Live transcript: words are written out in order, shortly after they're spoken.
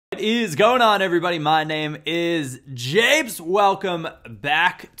is going on, everybody? My name is Japes. Welcome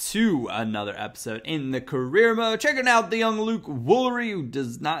back to another episode in the career mode. Checking out the young Luke Woolery, who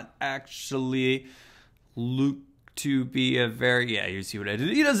does not actually look to be a very, you see what I did?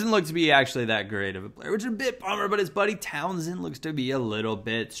 He doesn't look to be actually that great of a player, which is a bit bummer, but his buddy Townsend looks to be a little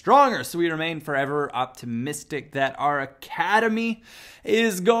bit stronger. So we remain forever optimistic that our academy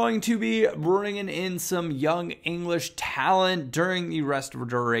is going to be bringing in some young English talent during the rest of the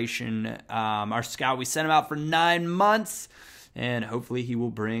duration. Our scout, we sent him out for 9 months, and hopefully he will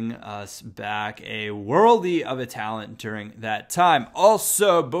bring us back a worldie of a talent during that time.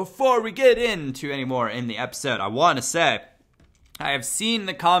 Also, before we get into any more in the episode, I want to say I have seen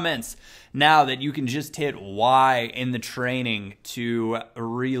the comments now that you can just hit Y in the training to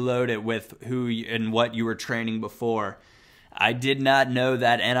reload it with who and what you were training before. I did not know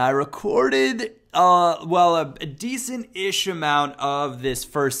that, and I recorded a decent-ish amount of this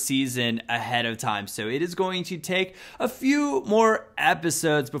first season ahead of time. So it is going to take a few more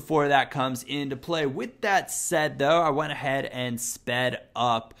episodes before that comes into play. With that said, though, I went ahead and sped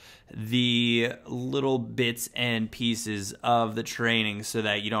up the little bits and pieces of the training so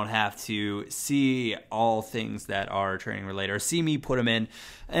that you don't have to see all things that are training related or see me put them in,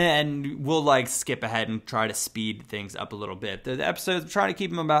 and we'll skip ahead and try to speed things up a little bit. The episodes, I'm trying to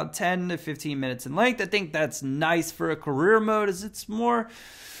keep them about 10 to 15 minutes in length. I think that's nice for a career mode, as it's more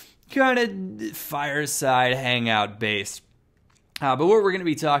kind of fireside hangout based. But what we're going to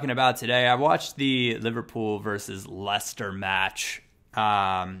be talking about today, I watched the Liverpool versus Leicester match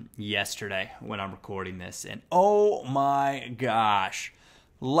yesterday when I'm recording this, and oh my gosh,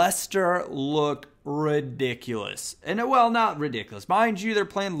 Leicester look ridiculous. And well, not ridiculous, mind you, they're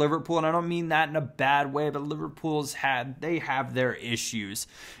playing Liverpool, and I don't mean that in a bad way, but Liverpool's have their issues.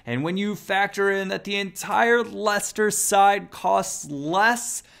 And when you factor in that the entire Leicester side costs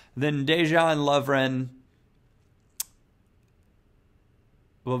less than Dejan and Lovren,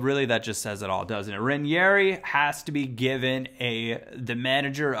 well, really, that just says it all, doesn't it? Ranieri has to be given the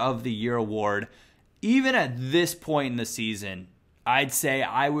Manager of the Year award. Even at this point in the season, I'd say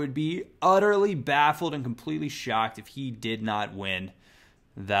I would be utterly baffled and completely shocked if he did not win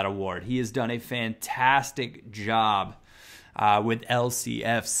that award. He has done a fantastic job with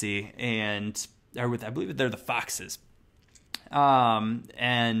LCFC I believe they're the Foxes,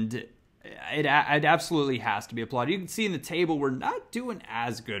 and it absolutely has to be applauded. You can see in the table we're not doing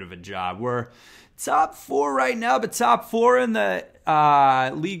as good of a job. We're top 4 right now, but top 4 in the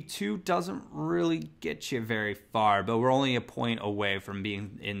League 2 doesn't really get you very far, but we're only a point away from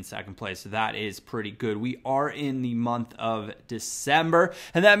being in second place, so that is pretty good. We are in the month of December,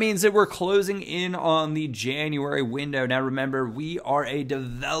 and that means that we're closing in on the January window. Now remember, we are a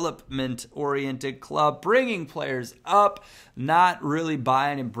development-oriented club, bringing players up, not really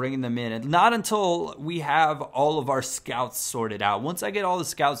buying and bringing them in, and not until we have all of our scouts sorted out. Once I get all the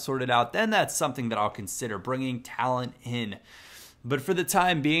scouts sorted out, then that's something that I'll consider bringing talent in. But for the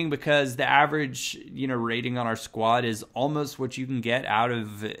time being, because the average, rating on our squad is almost what you can get out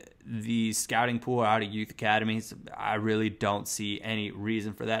of the scouting pool, out of youth academies, I really don't see any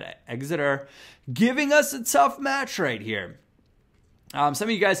reason for that. Exeter giving us a tough match right here. Some of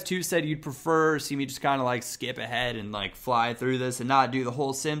you guys too said you'd prefer see me just kind of skip ahead and fly through this and not do the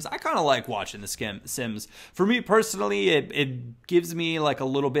whole Sims. I kind of like watching the Sims. For me personally, it gives me a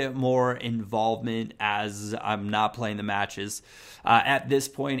little bit more involvement as I'm not playing the matches at this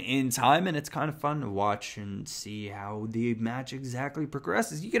point in time, and it's kind of fun to watch and see how the match exactly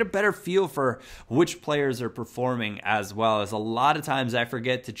progresses. You get a better feel for which players are performing, as well as a lot of times I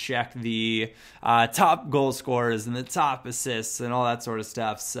forget to check the top goal scorers and the top assists and all that sort of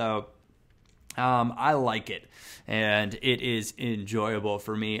stuff. So I like it, and it is enjoyable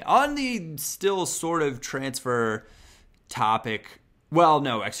for me. On the still sort of transfer topic, well,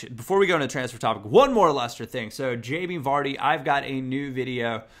 no, actually, before we go into the transfer topic, one more Leicester thing. So Jamie Vardy, I've got a new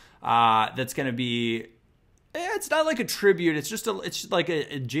video that's going to be, it's not like a tribute, it's like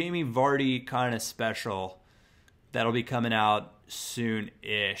a Jamie Vardy kind of special that'll be coming out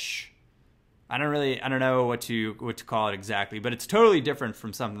soon-ish. I don't know what to call it exactly, but it's totally different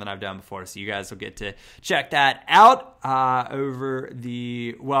from something that I've done before. So you guys will get to check that out over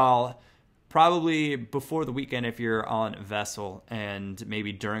probably before the weekend if you're on Vessel, and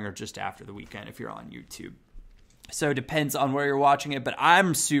maybe during or just after the weekend if you're on YouTube. So it depends on where you're watching it, but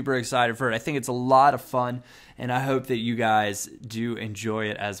I'm super excited for it. I think it's a lot of fun, and I hope that you guys do enjoy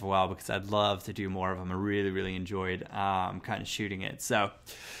it as well, because I'd love to do more of them. I really enjoyed kind of shooting it. So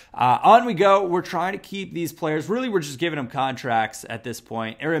on we go. We're trying to keep these players. Really, we're just giving them contracts at this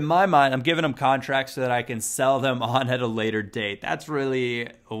point. Or in my mind, I'm giving them contracts so that I can sell them on at a later date. That's really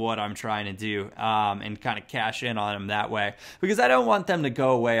what I'm trying to do, and kind of cash in on them that way, because I don't want them to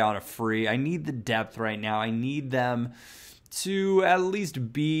go away on a free. I need the depth right now. I need them to at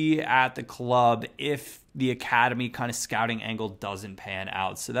least be at the club if the academy kind of scouting angle doesn't pan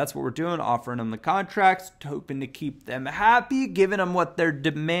out. So that's what we're doing, offering them the contracts, hoping to keep them happy, giving them what they're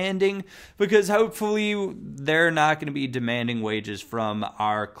demanding, because hopefully they're not going to be demanding wages from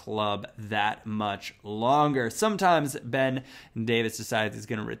our club that much longer. Sometimes Ben Davis decides he's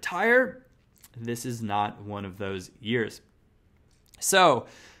going to retire. This is not one of those years. So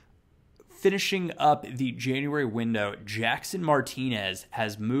finishing up the January window, Jackson Martinez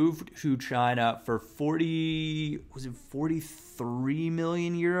has moved to China for 43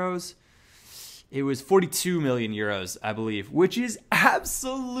 million euros? It was 42 million euros, I believe, which is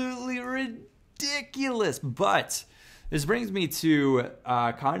absolutely ridiculous. But this brings me to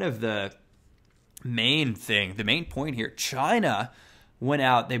kind of the main thing, the main point here. China went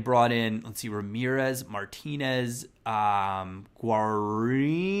out, they brought in, let's see, Ramirez, Martinez, Guarin,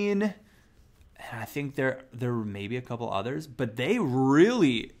 and I think there were maybe a couple others, but they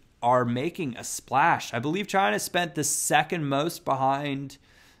really are making a splash. I believe China spent the second most behind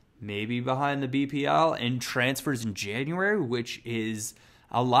the BPL in transfers in January, which is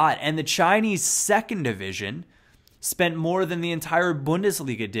a lot. And the Chinese second division spent more than the entire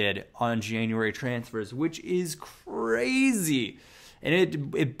Bundesliga did on January transfers, which is crazy.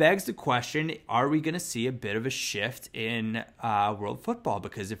 And it begs the question, are we going to see a bit of a shift in world football?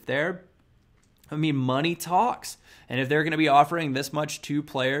 Because if money talks. And if they're going to be offering this much to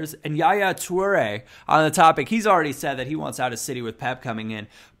players, and Yaya Toure on the topic, he's already said that he wants out of City with Pep coming in.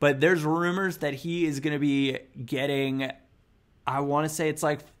 But there's rumors that he is going to be getting, I want to say it's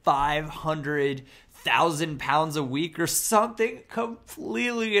like 500,000 pounds a week or something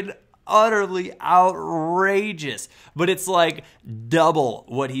completely and utterly outrageous. But it's like double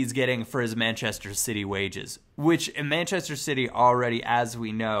what he's getting for his Manchester City wages, which in Manchester City already, as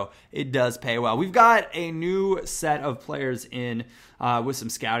we know, it does pay well. We've got a new set of players in with some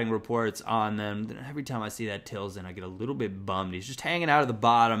scouting reports on them. Every time I see that Tills in, I get a little bit bummed. He's just hanging out at the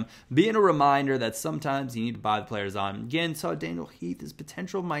bottom, being a reminder that sometimes you need to buy the players on. Again, saw Daniel Heath, his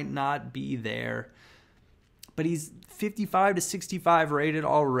potential might not be there, but he's 55 to 65 rated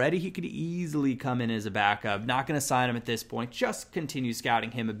already. He could easily come in as a backup. Not going to sign him at this point. Just continue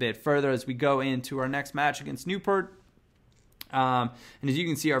scouting him a bit further as we go into our next match against Newport. And as you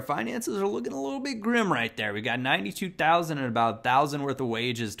can see, our finances are looking a little bit grim right there. We got 92,000 and about 1,000 worth of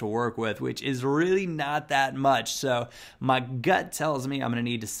wages to work with, which is really not that much. So my gut tells me I'm going to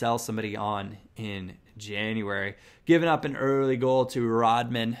need to sell somebody on in January. Giving up an early goal to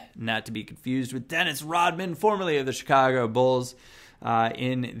Rodman, not to be confused with Dennis Rodman, formerly of the Chicago Bulls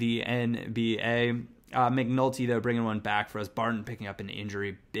in the NBA. McNulty, though, bringing one back for us. Barton picking up an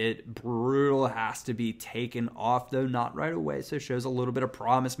injury. Bit brutal. Has to be taken off, though, not right away. So shows a little bit of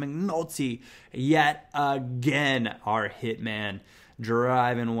promise. McNulty, yet again, our hitman,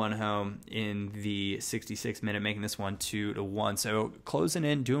 driving one home in the 66th minute, making this one 2-1. So closing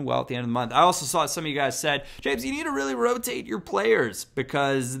in, doing well at the end of the month. I also saw some of you guys said, James, you need to really rotate your players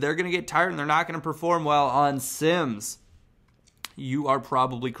because they're going to get tired and they're not going to perform well on Sims. You are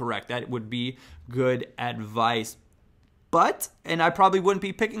probably correct. That would be good advice. But, and I probably wouldn't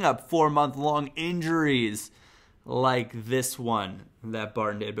be picking up 4-month-long injuries like this one that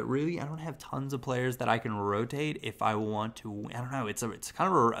Barton did. But really, I don't have tons of players that I can rotate if I want to. I don't know. It's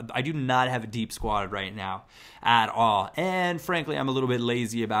kind of I do not have a deep squad right now at all. And frankly, I'm a little bit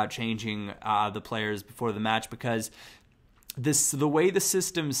lazy about changing the players before the match because the way the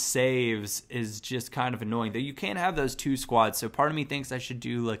system saves is just kind of annoying. Though you can't have those two squads, so part of me thinks I should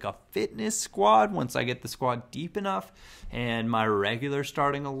do like a fitness squad once I get the squad deep enough, and my regular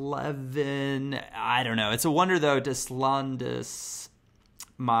starting 11. I don't know. It's a wonder though. Deslandis,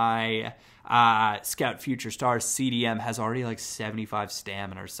 my Scout Future Stars CDM, has already like 75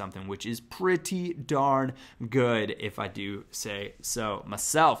 stamina or something, which is pretty darn good if I do say so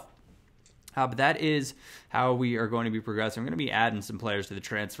myself. But that is how we are going to be progressing. We're going to be adding some players to the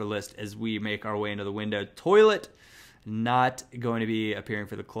transfer list as we make our way into the window. Toilet, not going to be appearing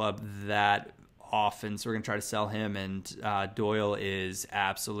for the club that often, so we're going to try to sell him. And Doyle is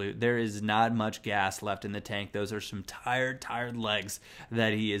absolute. There is not much gas left in the tank. Those are some tired legs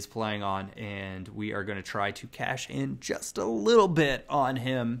that he is playing on, and we are going to try to cash in just a little bit on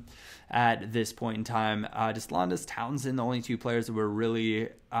him at this point in time. Deslandes, Townsend, the only two players that we're really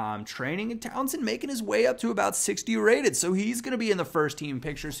training, and Townsend making his way up to about 60 rated, so he's going to be in the first team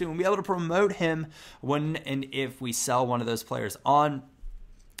picture soon. We'll be able to promote him when and if we sell one of those players on,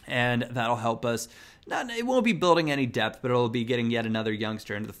 and that'll help us. It won't be building any depth, but it'll be getting yet another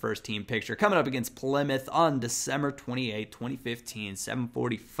youngster into the first team picture. Coming up against Plymouth on December 28, 2015,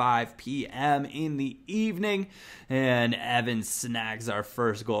 7:45 p.m. in the evening. And Evans snags our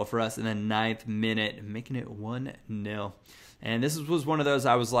first goal for us in the 9th minute, making it 1-0. And this was one of those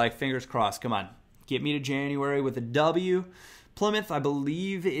I was like, fingers crossed, come on, get me to January with a W. Plymouth, I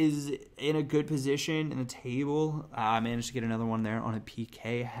believe, is in a good position in the table. I managed to get another one there on a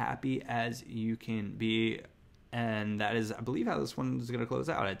PK. Happy as you can be. And that is, I believe, how this one is going to close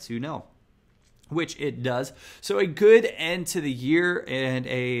out at 2-0, which it does. So a good end to the year, and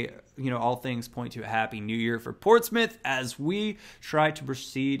all things point to a happy new year for Portsmouth as we try to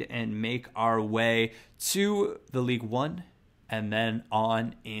proceed and make our way to the League One, and then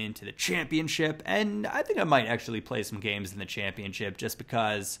on into the championship. And I think I might actually play some games in the championship, just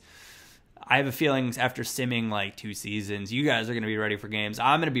because I have a feeling after simming like 2 seasons, you guys are going to be ready for games.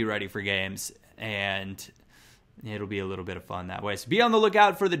 I'm going to be ready for games, and it'll be a little bit of fun that way. So be on the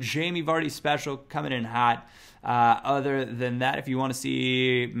lookout for the Jamie Vardy special coming in hot. Other than that, if you want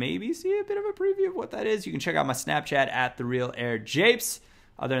to maybe see a bit of a preview of what that is, you can check out my Snapchat at TheRealAirJapes.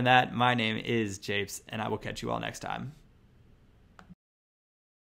 Other than that, my name is Japes, and I will catch you all next time.